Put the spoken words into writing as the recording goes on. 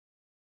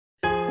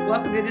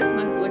Welcome to this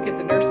month's look at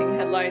the nursing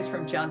headlines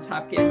from Johns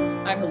Hopkins.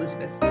 I'm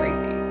Elizabeth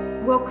Tracy.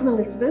 Welcome,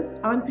 Elizabeth.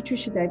 I'm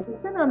Patricia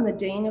Davidson. I'm the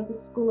Dean of the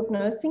School of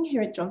Nursing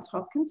here at Johns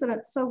Hopkins, and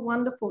it's so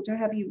wonderful to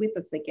have you with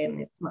us again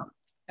this month.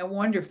 And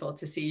wonderful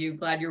to see you.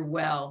 Glad you're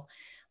well.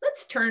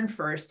 Let's turn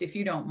first, if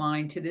you don't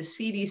mind, to the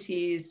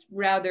CDC's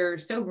rather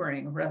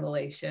sobering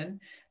revelation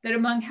that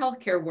among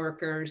healthcare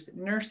workers,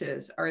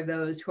 nurses are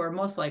those who are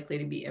most likely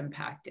to be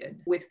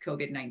impacted with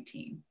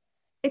COVID-19.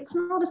 It's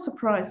not a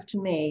surprise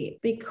to me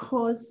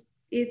because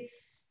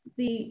it's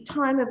the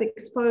time of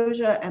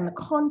exposure and the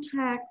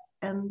contacts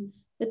and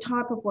the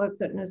type of work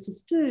that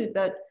nurses do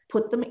that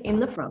put them in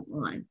the front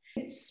line.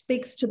 It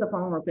speaks to the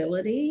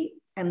vulnerability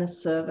and the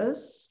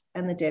service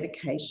and the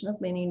dedication of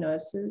many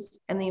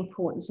nurses and the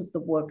importance of the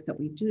work that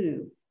we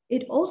do.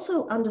 It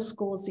also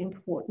underscores the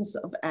importance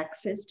of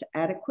access to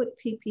adequate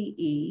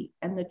PPE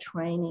and the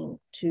training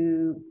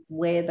to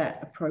wear that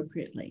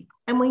appropriately.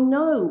 And we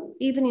know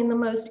even in the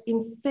most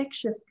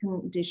infectious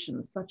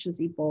conditions, such as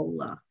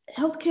Ebola,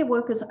 healthcare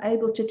workers are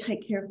able to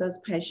take care of those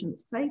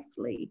patients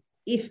safely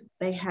if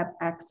they have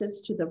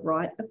access to the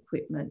right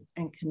equipment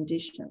and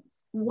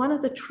conditions. One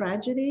of the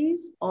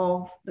tragedies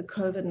of the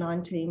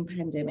COVID-19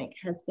 pandemic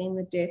has been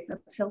the death of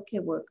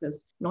healthcare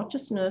workers, not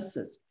just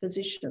nurses,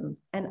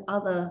 physicians, and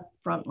other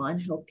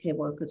frontline healthcare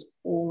workers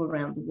all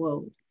around the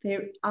world.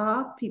 There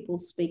are people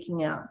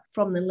speaking out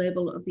from the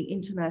level of the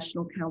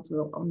International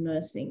Council on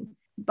Nursing,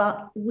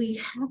 but we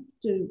have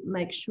to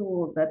make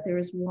sure that there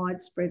is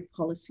widespread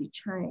policy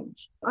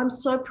change. I'm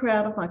so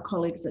proud of my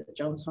colleagues at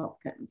Johns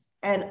Hopkins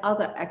and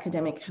other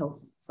academic health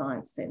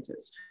science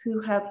centres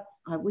who have,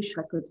 I wish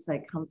I could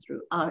say come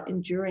through, are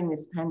enduring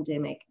this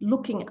pandemic,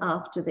 looking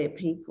after their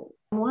people.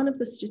 One of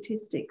the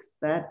statistics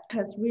that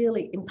has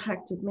really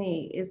impacted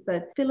me is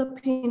that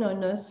Filipino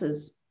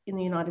nurses in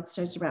the United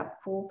States are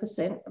about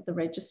 4% of the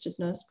registered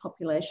nurse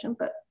population,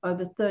 but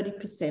over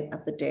 30%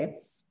 of the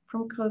deaths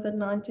from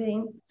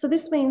COVID-19. So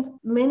this means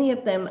many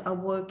of them are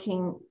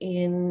working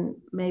in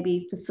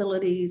maybe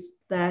facilities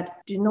that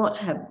do not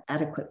have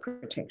adequate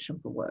protection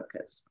for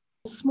workers.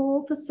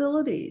 Small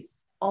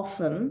facilities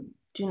often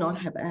do not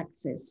have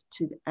access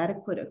to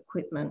adequate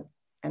equipment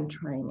and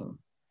training.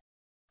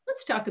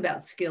 Let's talk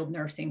about skilled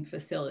nursing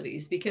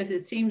facilities, because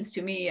it seems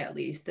to me, at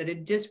least, that a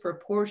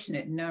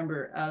disproportionate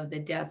number of the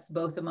deaths,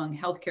 both among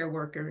healthcare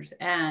workers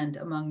and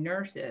among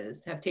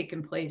nurses, have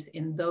taken place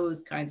in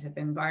those kinds of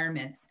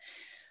environments.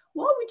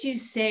 What would you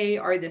say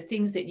are the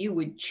things that you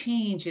would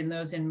change in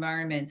those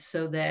environments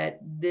so that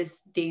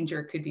this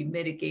danger could be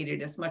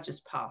mitigated as much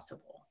as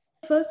possible?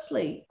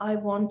 Firstly, I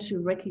want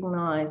to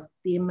recognise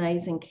the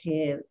amazing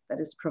care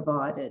that is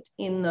provided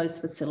in those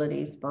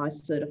facilities by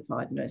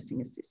certified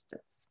nursing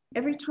assistants.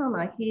 Every time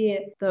I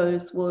hear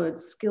those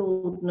words,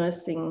 skilled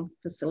nursing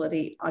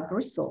facility, I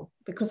bristle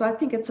because I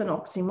think it's an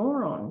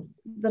oxymoron.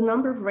 The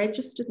number of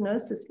registered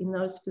nurses in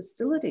those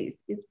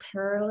facilities is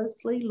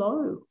perilously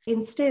low.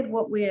 Instead,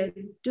 what we're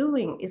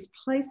doing is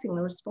placing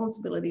the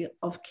responsibility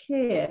of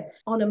care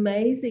on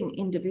amazing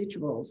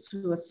individuals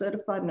who are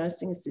certified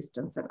nursing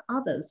assistants and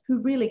others who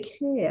really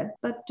care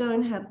but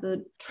don't have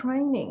the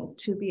training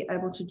to be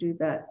able to do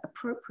that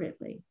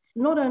appropriately.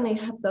 Not only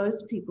have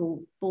those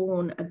people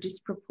borne a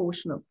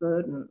disproportionate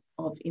burden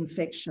of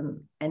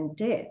infection and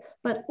death,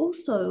 but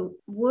also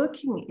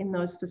working in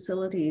those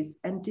facilities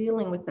and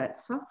dealing with that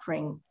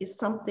suffering is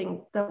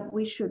something that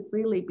we should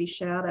really be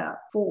shout out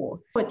for.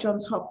 At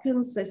Johns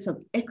Hopkins, there's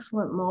an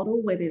excellent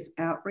model where there's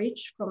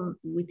outreach from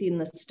within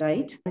the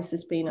state. This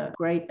has been a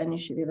great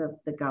initiative of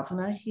the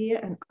governor here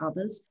and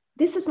others.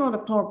 This is not a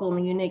problem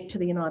unique to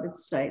the United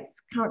States.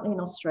 Currently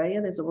in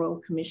Australia, there's a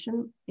Royal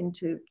Commission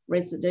into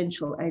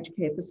residential aged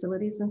care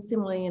facilities, and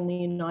similarly in the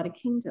United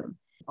Kingdom.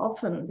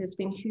 Often there's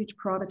been huge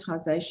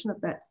privatisation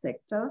of that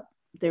sector.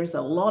 There's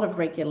a lot of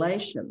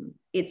regulation.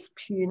 It's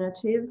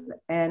punitive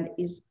and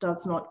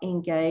does not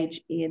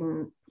engage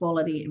in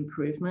quality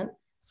improvement.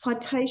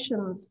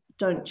 Citations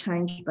don't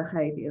change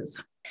behaviours.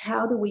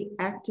 How do we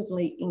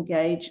actively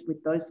engage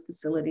with those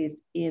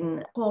facilities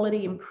in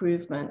quality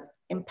improvement,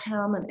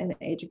 empowerment and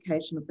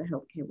education of the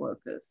healthcare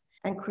workers,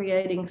 and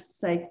creating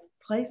safe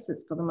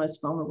places for the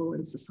most vulnerable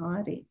in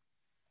society?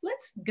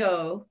 Let's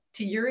go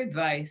to your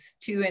advice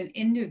to an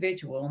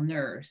individual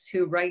nurse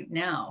who right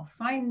now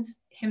finds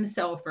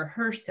himself or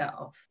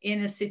herself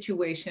in a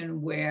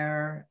situation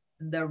where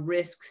the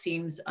risk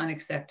seems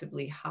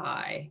unacceptably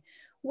high.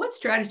 What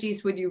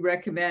strategies would you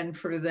recommend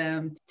for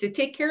them to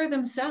take care of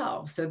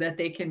themselves so that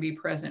they can be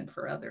present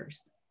for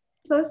others?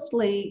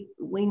 Firstly,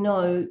 we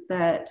know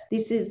that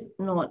this is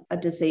not a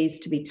disease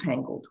to be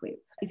tangled with.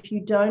 If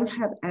you don't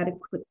have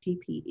adequate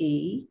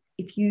PPE,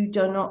 if you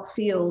do not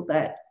feel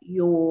that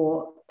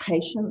your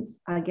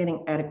patients are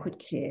getting adequate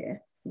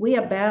care, we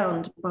are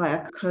bound by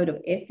a code of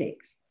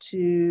ethics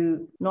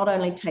to not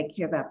only take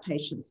care of our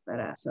patients, but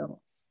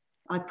ourselves.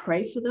 I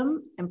pray for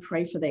them and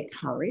pray for their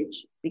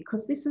courage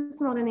because this is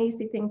not an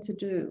easy thing to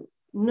do.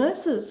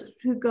 Nurses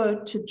who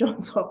go to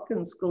Johns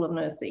Hopkins School of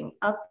Nursing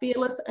are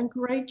fearless and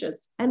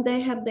courageous, and they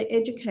have the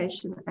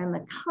education and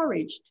the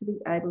courage to be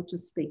able to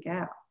speak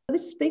out.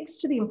 This speaks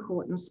to the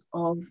importance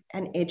of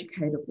an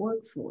educated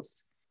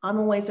workforce. I'm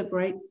always a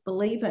great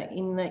believer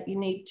in that you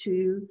need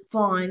to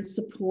find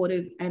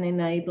supportive and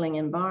enabling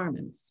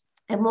environments.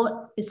 And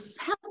what is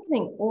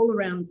happening all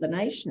around the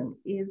nation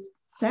is,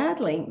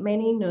 sadly,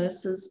 many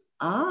nurses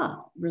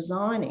are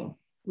resigning.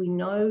 We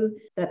know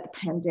that the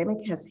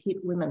pandemic has hit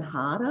women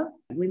harder.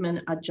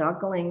 Women are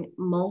juggling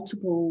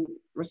multiple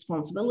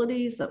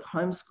responsibilities of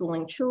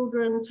homeschooling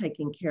children,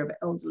 taking care of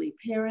elderly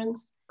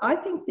parents. I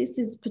think this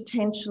is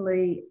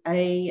potentially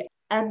an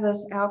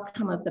adverse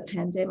outcome of the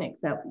pandemic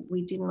that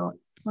we did not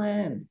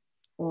plan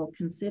or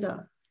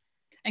consider.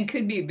 And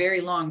could be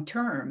very long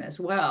term as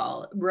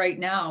well. Right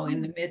now,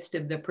 in the midst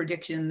of the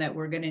prediction that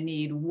we're going to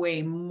need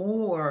way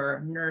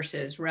more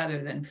nurses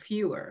rather than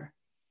fewer.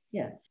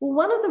 Yeah. Well,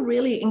 one of the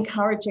really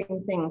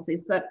encouraging things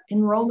is that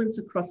enrollments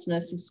across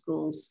nursing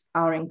schools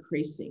are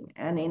increasing,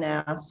 and in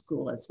our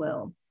school as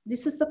well.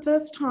 This is the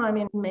first time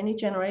in many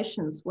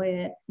generations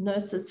where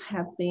nurses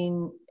have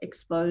been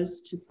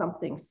exposed to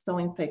something so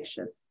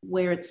infectious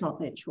where it's not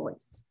their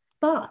choice.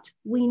 But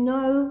we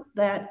know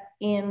that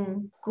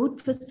in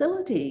good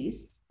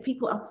facilities,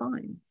 people are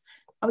fine.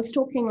 I was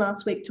talking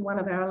last week to one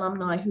of our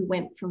alumni who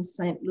went from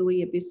St.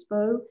 Louis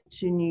Obispo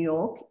to New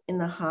York in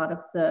the heart of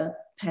the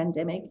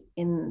pandemic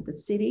in the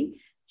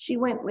city. She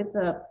went with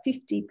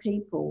 50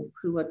 people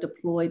who were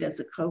deployed as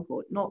a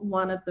cohort. Not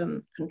one of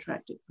them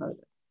contracted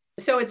COVID.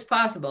 So it's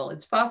possible.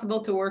 It's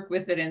possible to work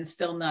with it and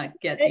still not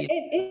get the...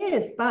 It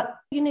is, but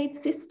you need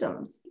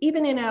systems.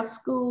 Even in our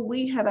school,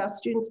 we have our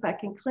students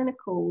back in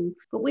clinical,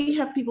 but we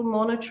have people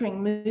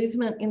monitoring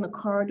movement in the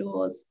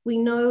corridors. We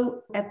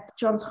know at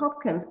Johns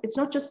Hopkins, it's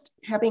not just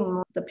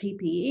having the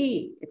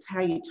PPE, it's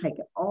how you take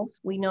it off.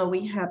 We know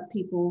we have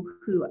people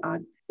who are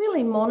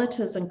really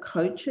monitors and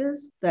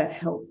coaches that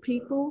help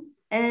people.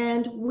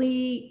 And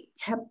we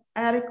have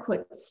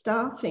adequate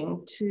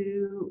staffing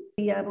to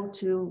be able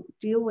to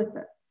deal with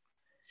it.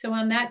 So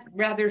on that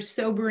rather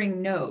sobering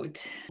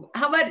note,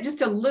 how about just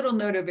a little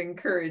note of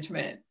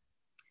encouragement?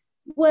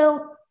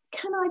 Well,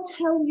 can I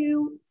tell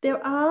you,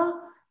 there are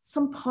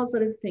some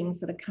positive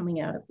things that are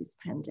coming out of this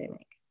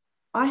pandemic.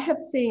 I have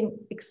seen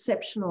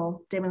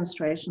exceptional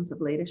demonstrations of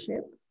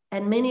leadership,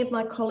 and many of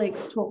my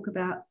colleagues talk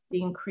about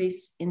the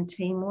increase in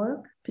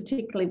teamwork,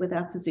 particularly with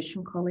our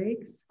physician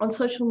colleagues. On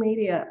social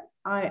media,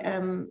 I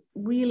am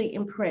really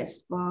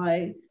impressed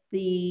by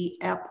the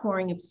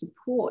outpouring of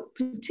support,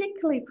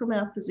 particularly from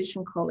our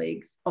physician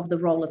colleagues, of the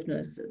role of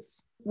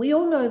nurses. We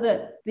all know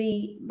that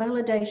the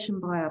validation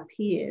by our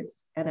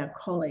peers and our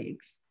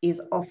colleagues is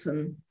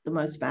often the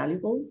most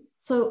valuable.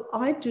 So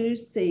I do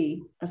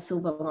see a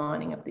silver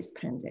lining of this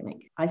pandemic.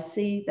 I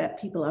see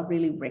that people are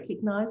really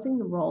recognizing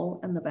the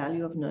role and the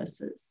value of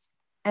nurses.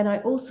 And I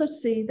also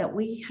see that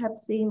we have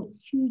seen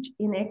huge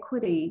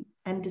inequity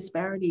and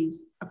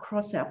disparities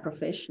across our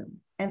profession.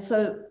 And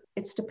so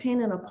it's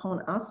dependent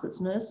upon us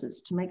as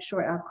nurses to make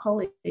sure our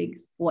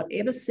colleagues,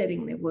 whatever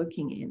setting they're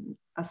working in,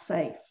 are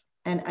safe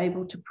and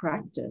able to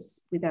practice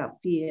without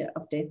fear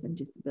of death and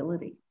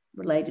disability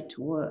related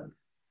to work.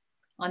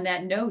 On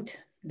that note,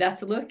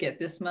 that's a look at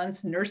this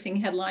month's nursing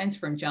headlines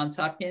from Johns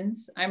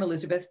Hopkins. I'm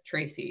Elizabeth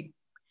Tracy.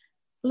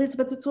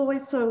 Elizabeth, it's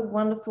always so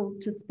wonderful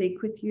to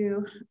speak with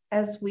you.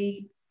 As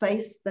we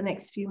face the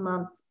next few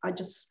months, I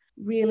just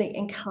really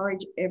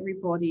encourage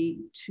everybody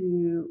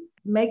to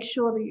make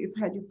sure that you've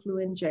had your flu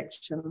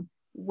injection,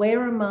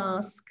 wear a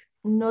mask,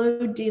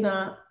 no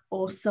dinner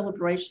or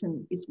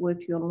celebration is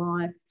worth your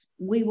life.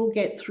 We will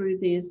get through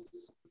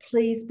this.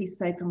 Please be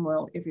safe and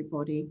well,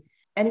 everybody.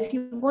 And if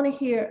you want to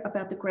hear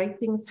about the great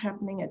things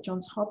happening at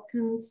Johns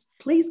Hopkins,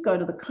 please go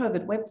to the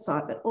COVID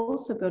website, but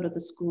also go to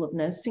the School of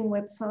Nursing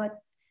website,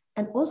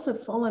 and also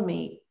follow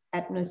me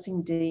at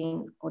Nursing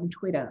Dean on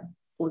Twitter,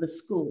 or the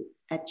school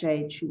at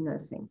JHU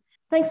Nursing.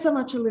 Thanks so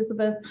much,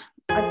 Elizabeth.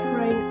 I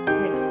pray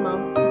next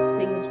month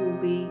things will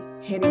be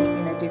heading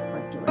in a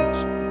different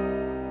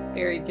direction.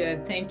 Very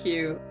good. Thank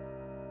you.